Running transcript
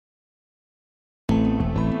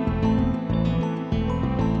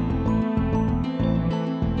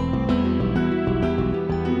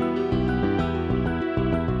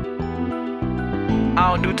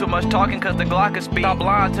too much talking cause the Glock can speak. Stop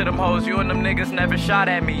lying to them hoes, you and them niggas never shot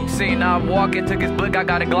at me. Seen I'm walking, took his blick, I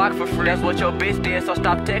got a Glock for free. That's what your bitch did, so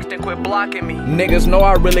stop texting, quit blocking me. Niggas know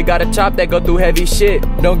I really got a chop that go through heavy shit.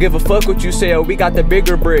 Don't give a fuck what you say, we got the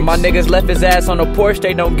bigger bricks. My niggas left his ass on the porch,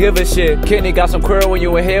 they don't give a shit. Kenny got some curl when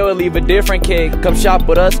you in hell, leave a different kick. Come shop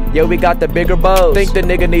with us, yo, we got the bigger bows. Think the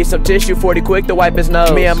nigga needs some tissue, 40 quick to wipe his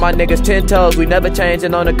nose. Me and my niggas 10 toes, we never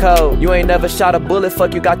changing on the code. You ain't never shot a bullet,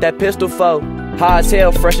 fuck you got that pistol for. High as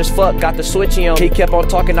hell, fresh as fuck, got the switchy on. He kept on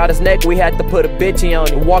talking out his neck, we had to put a bitchy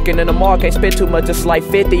on him. Walking in the mall, can't spend too much, it's like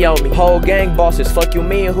 50 on me. Whole gang bosses, fuck you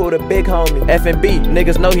mean, who the big homie? F&B,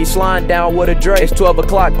 niggas know he sliding down with a Dre. It's 12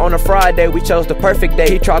 o'clock on a Friday, we chose the perfect day.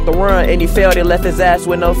 He tried to run and he failed, he left his ass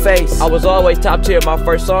with no face. I was always top tier, my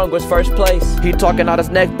first song was first place. He talking out his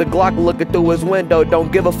neck, the Glock looking through his window.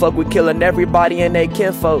 Don't give a fuck, we killing everybody and they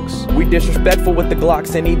kinfolks. We disrespectful with the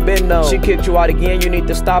Glocks and he been known. She kicked you out again, you need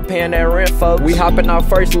to stop paying that rent, folks. We hopping out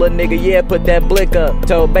first, little nigga, yeah, put that blick up.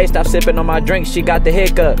 Told Bae stop sipping on my drink, she got the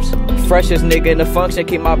hiccups. Freshest nigga in the function,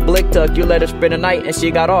 keep my blick tucked. You let her spend the night and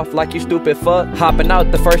she got off like you stupid fuck. Hopping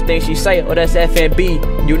out, the first thing she say, oh that's F&B.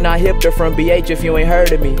 You not hip to from BH if you ain't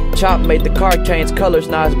heard of me. Chop made the car change colors,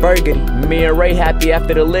 now it's burgundy. Me and Ray happy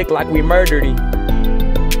after the lick like we murdered him.